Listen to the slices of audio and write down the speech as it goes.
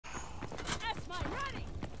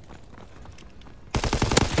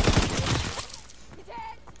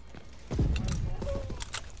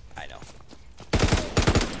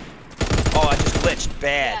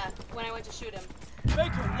bad. Yeah, when I went to shoot him.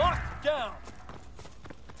 Baker, locked down.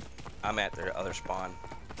 I'm at their other spawn.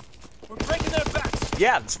 We're breaking their backs.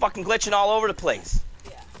 Yeah, it's fucking glitching all over the place.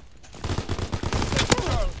 Yeah.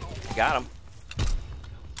 Got him.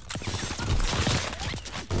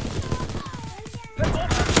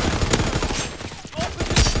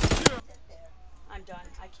 I'm done.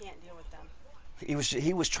 I can't deal with them.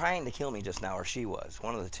 He was trying to kill me just now, or she was.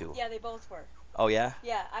 One of the two. Yeah, they both were. Oh, yeah?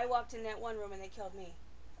 Yeah, I walked in that one room and they killed me.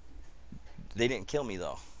 They didn't kill me,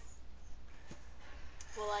 though.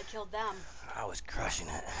 Well, I killed them. I was crushing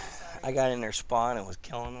it. I got in their spawn and was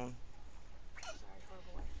killing them. Sorry,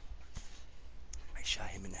 horrible. I shot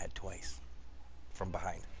him in the head twice. From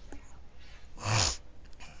behind.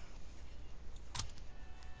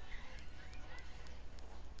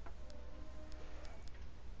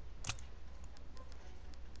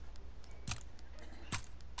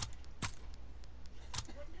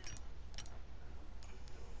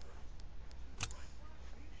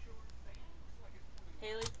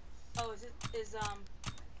 Haley? Oh,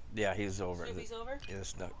 Yeah, he's over. Snoopy's over?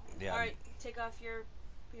 Yes, no, yeah. All right, take off your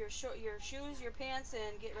shoes, your pants,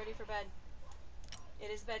 and get ready for bed. It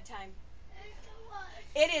is bedtime.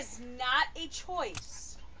 It is not a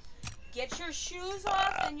choice. Get your shoes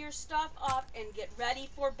off and your stuff off and get ready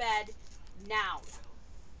for bed now.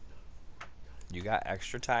 You got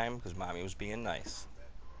extra time because mommy was being nice.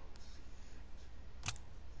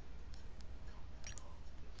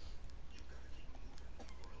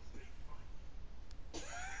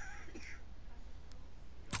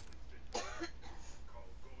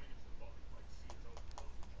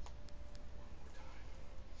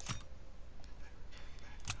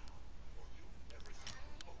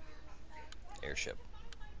 Airship.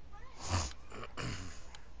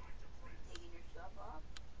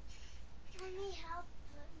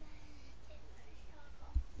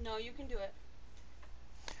 No, you can do it.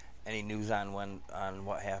 Any news on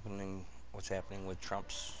what's happening with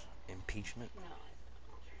Trump's impeachment? No.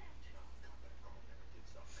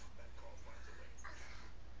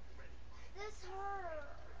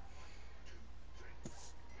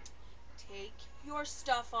 Take your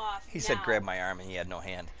stuff off. He now, said grab my arm and he had no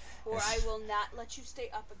hand. or I will not let you stay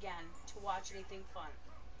up again to watch anything fun.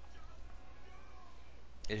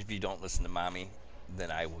 If you don't listen to mommy,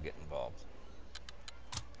 then I will get involved.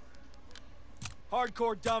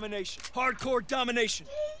 Hardcore domination. Hardcore domination.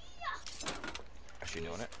 Is she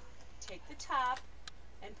doing it? Take the top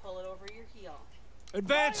and pull it over your heel.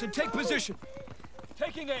 Advance and take position.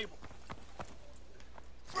 Taking Able.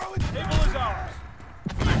 Able is ours.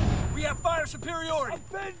 We have fire superiority.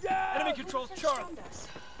 Enemy controls Charlie.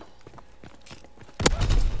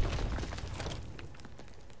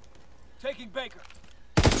 Taking Baker.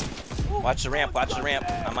 Watch the ramp, watch the ramp.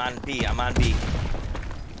 I'm on B, I'm on B.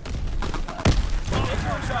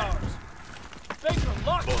 Baker is ours. Baker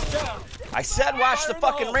locked down. I said watch the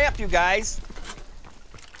fucking ramp, you guys.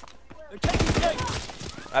 They're taking Baker.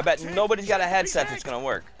 I bet nobody's got a headset that's gonna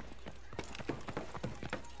work.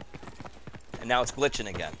 And now it's glitching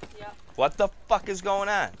again. Yep. What the fuck is going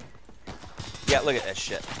on? Yeah, look at that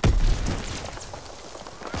shit.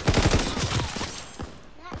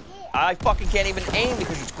 I fucking can't even aim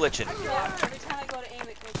because it's glitching. Yeah, every time I go to aim,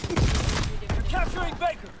 it glitches. They're capturing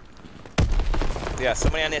Baker. Yeah,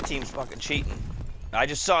 somebody on that team's fucking cheating. I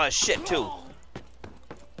just saw his shit too.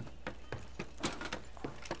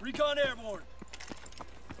 Recon airborne.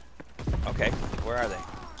 Okay, where are they?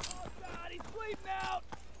 Oh God, he's bleeding out.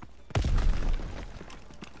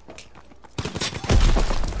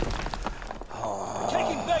 Oh.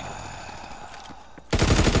 Taking Baker.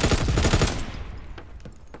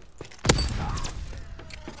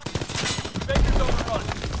 Baker's overrun.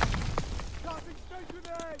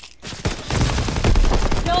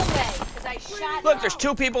 No way, because I shot Look, him. there's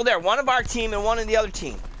two people there. One of our team and one of the other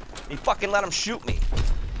team. He fucking let him shoot me.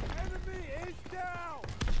 Enemy is down.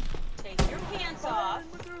 Take your pants off.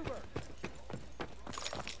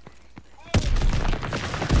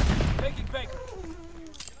 Taking Baker.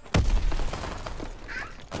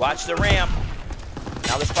 Watch the ramp.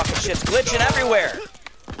 Now this fucking shit's glitching everywhere.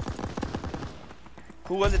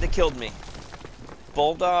 Who was it that killed me?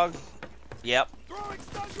 Bulldog? Yep.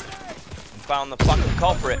 Found the fucking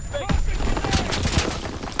culprit.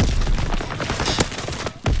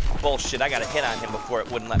 Bullshit, I got a hit on him before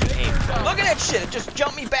it wouldn't let me aim. Look at that shit, it just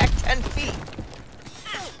jumped me back 10 feet.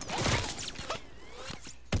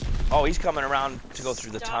 Oh, he's coming around to go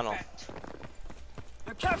through the tunnel.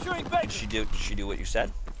 They're capturing Baker. Did she do what you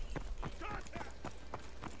said?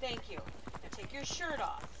 Thank you. Now take your shirt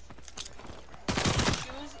off.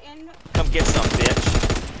 Shoes in. Come get some, bitch.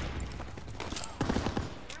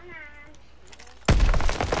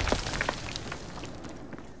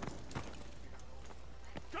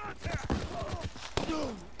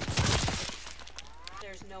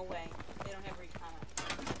 No way. They don't have recon.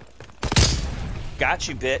 Got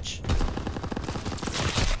you, bitch.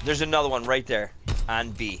 There's another one right there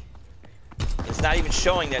on B. It's not even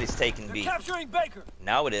showing that he's taking B. They're capturing Baker.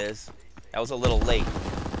 Now it is. That was a little late.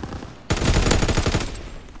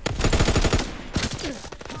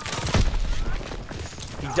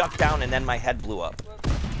 He ducked down and then my head blew up.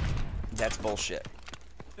 That's bullshit.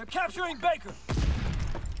 They're capturing Baker.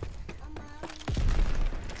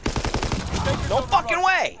 No fucking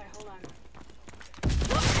way!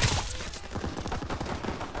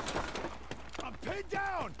 I'm pinned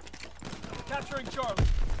down. Capturing Charlie.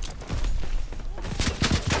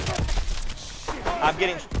 I'm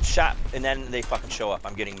getting shot and then they fucking show up.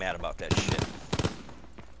 I'm getting mad about that shit.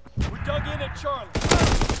 We're dug in at Charlie.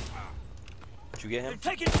 Did you get him?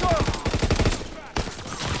 They're taking Charlie.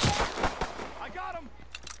 I got him.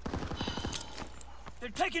 They're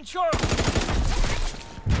taking Charlie.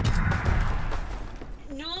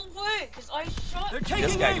 No way, because I shot. They're taking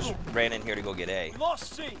This guy Eagle. just ran in here to go get A. We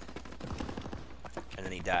lost C. And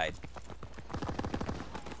then he died.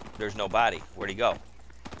 There's no body. Where'd he go?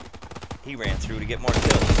 He ran through to get more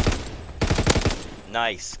kills.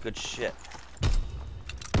 Nice. Good shit.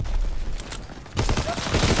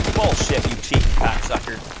 Bullshit, you cheating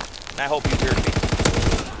cocksucker. And I hope you heard me.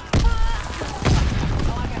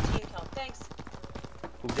 Oh, I got team kill. Thanks.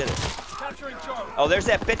 Who did it? Capturing Charlie. Oh, there's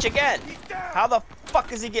that bitch again. How the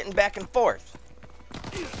fuck is he getting back and forth?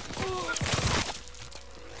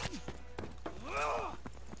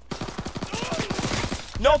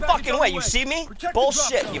 No fucking way. You see me?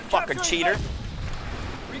 Bullshit, you fucking cheater.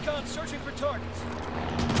 Recon searching for targets.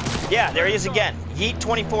 Yeah, there he is again. Yeet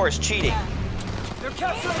 24 is cheating. They're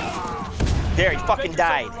capturing. There, he fucking Baker's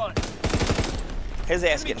died. on the run. His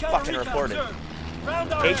ass Enemy getting counter fucking recon reported. observed.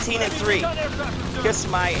 Round our 18 and 3. recon aircraft observed. Kiss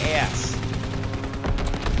my ass.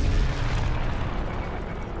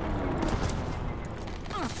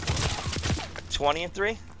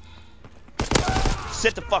 $20-3.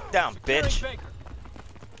 Sit the fuck down, bitch. Baker.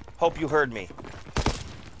 Hope you heard me.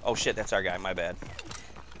 Oh shit, that's our guy. My bad.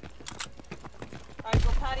 Alright, go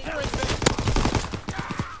potty.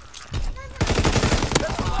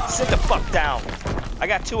 Sit the fuck down. I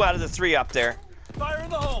got 2 out of the 3 up there. Fire in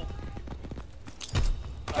the hole.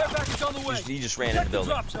 Care package on the way. He just ran in the building.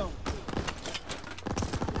 Drop zone.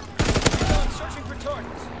 Recon searching for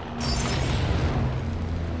targets.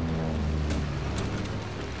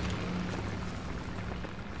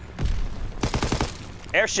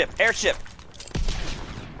 Airship, airship.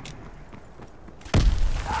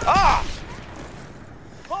 Ah!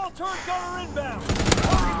 All turret gunner inbound.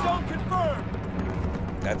 Target zone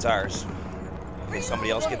confirmed. That's ours. Did somebody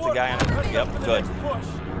else get the guy on it? Yep, good.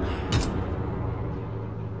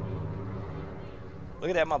 Look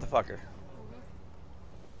at that motherfucker.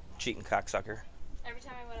 Cheating cocksucker. Every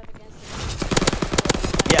time I went up against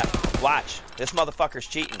him. Yeah, watch. This motherfucker's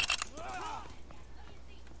cheating.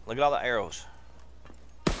 Look at all the arrows.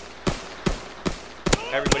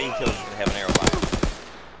 Everybody he kills is gonna have an arrow line.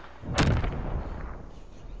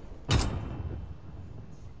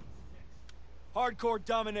 Hardcore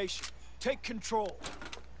domination. Take control.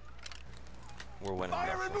 We're winning.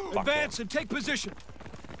 Fuck Advance them. and take position.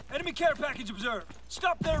 Enemy care package observed.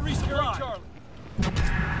 Stop their resupply. Charlie.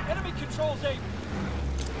 Enemy controls A.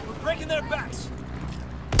 We're breaking their backs.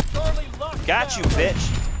 Charlie locked Got down. you,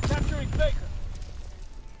 bitch. Capturing Baker.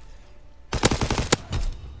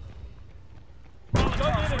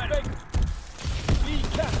 Dug in at Baker. B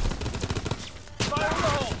captured. Fire in the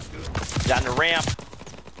hole. Down the ramp.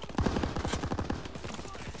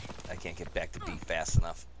 I can't get back to B fast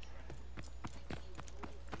enough.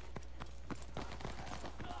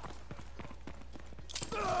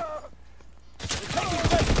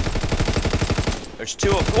 There's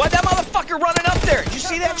 2 of them. What, that motherfucker running up there? Did you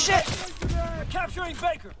see that shit? Capturing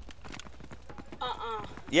Baker.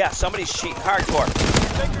 Yeah, somebody's cheating hardcore.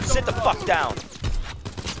 Baker's Sit on the run. fuck down.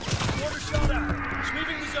 Mortar shot out.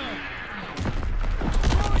 Sweeping the zone.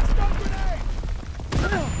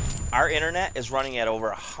 Our internet is running at over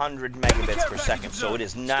 100 megabits per second, so it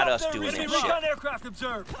is not us doing that shit. Recon aircraft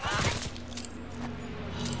observed.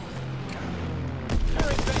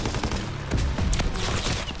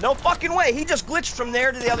 No fucking way. He just glitched from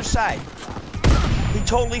there to the other side. He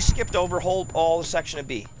totally skipped over all the section of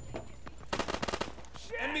B.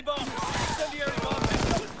 Enemy bomb. Incendiary bomb.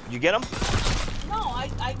 You get him? No, I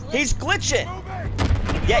glitched. He's glitching.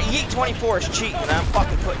 Yeah, Yeet 24 is cheating, and I'm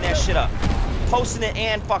fucking putting that shit up. Posting it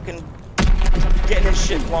and fucking getting his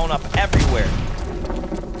shit blown up everywhere.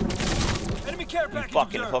 Enemy care package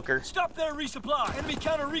fucking observed. hooker. Stop their resupply. Enemy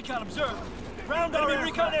counter recon observed. Ground enemy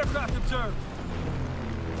recon aircraft observed.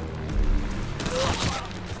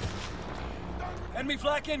 Enemy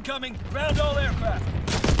flak incoming. Ground all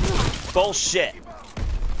aircraft. Bullshit.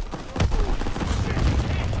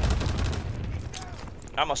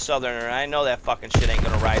 I'm a southerner, and I know that fucking shit ain't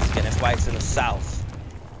gonna rise again. That's why it's in the south.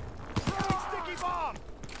 Sticky bomb.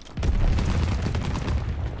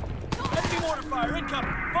 Enemy mortar fire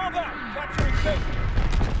incoming. Fall back. Capturing Baker.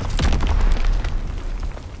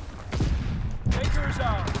 Baker is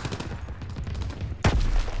ours.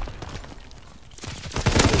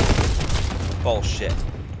 Bullshit.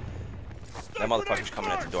 That motherfucker's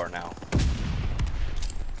coming at the door now.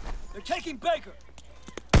 They're taking Baker.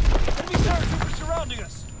 Enemy paratroopers surrounding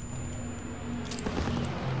us.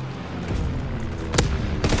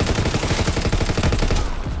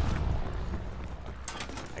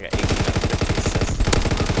 I got 18 out of 50 assists.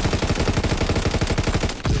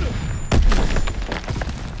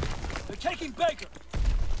 They're taking Baker.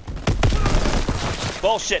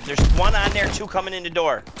 Bullshit. There's one on there, two coming in the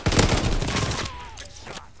door.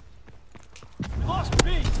 We lost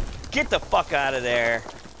B. Get the fuck out of there.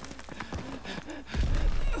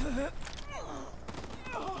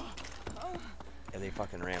 Yeah, they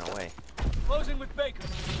fucking ran away. Closing with Baker.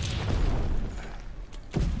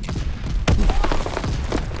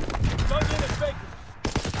 Dug in at Baker.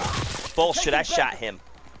 Bullshit, I Taking shot Baker. him.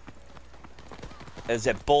 There's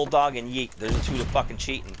that Bulldog and Yeet. There's the two that fucking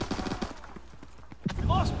cheating. We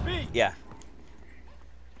lost B. Yeah.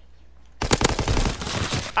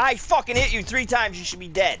 I fucking hit you 3 times. You should be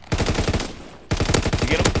dead. You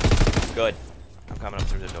get him? Good. I'm coming up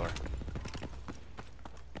through the door.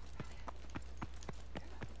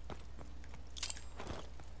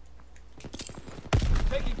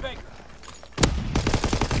 Taking Baker.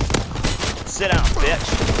 Sit down,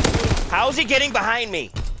 bitch. How's he getting behind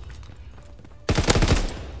me?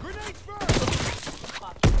 Grenades first.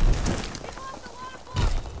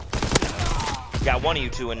 Got one of you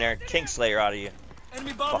two in there. Kingslayer out of you.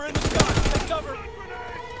 Enemy bomber in the sky. Take cover.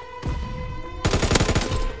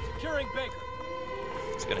 Securing Baker.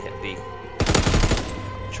 It's gonna hit B.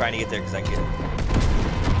 I'm trying to get there because I can get it.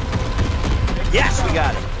 Yes, we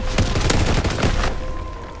got it.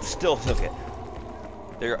 Still took it.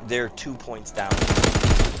 They're 2 points down.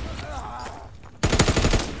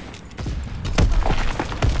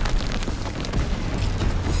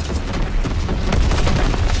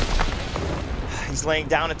 He's laying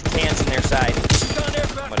down at the cans in their side. Recon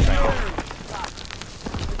aircraft Much in the better. area.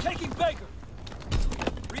 They're taking Baker.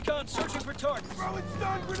 Recon searching for targets. Throwing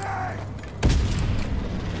stun grenade!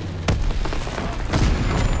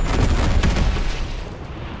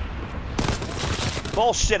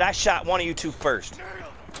 Bullshit, I shot one of you two first.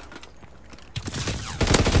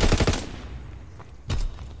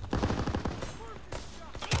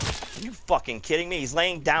 Are you fucking kidding me? He's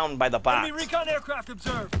laying down by the box. Enemy recon aircraft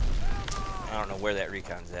observed. I don't know where that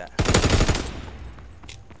recon's at.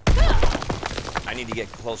 I need to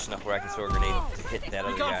get close enough where I can throw a grenade to hit that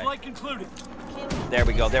other Recon guy. flight concluded. There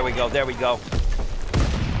we go, there we go, there we go.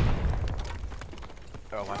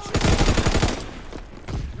 Oh, watch this.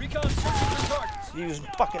 Recon searching for targets. He was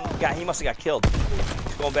fucking guy. He must have got killed.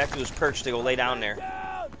 He's going back to his perch to go lay down there.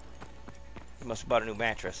 He must have bought a new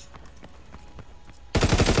mattress.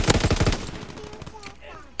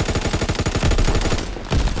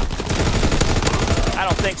 I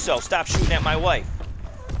don't think so. Stop shooting at my wife.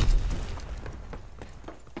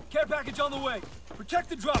 Care package on the way. Protect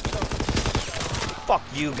the drop zone. Fuck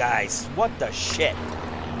you guys. What the shit?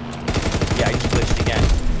 Yeah, he glitched again.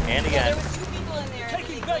 And Yeah, again. there were 2 people in there and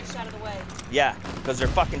Taking they Baker. glitched out of the way. Yeah, because they're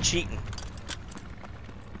fucking cheating.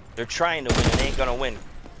 They're trying to win and they ain't gonna win.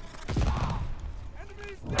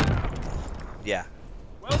 Yeah,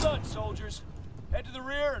 Well done, soldiers. Head to the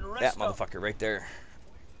rear and that rest up. motherfucker right there.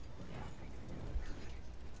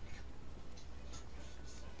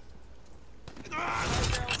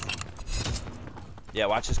 Yeah,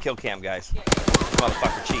 watch this kill cam, guys. This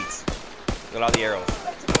motherfucker cheats. Look at all the arrows.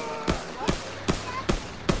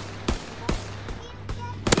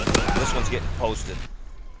 This one's getting posted.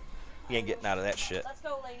 He ain't getting out of that shit. Let's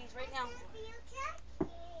go, ladies, right now.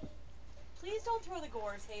 Please don't throw the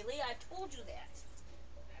gores, Haley. I told you that.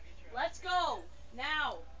 Let's go.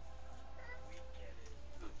 Now.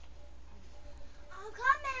 I'm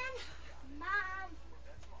coming, Mom.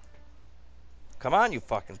 Come on, you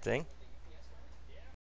fucking thing.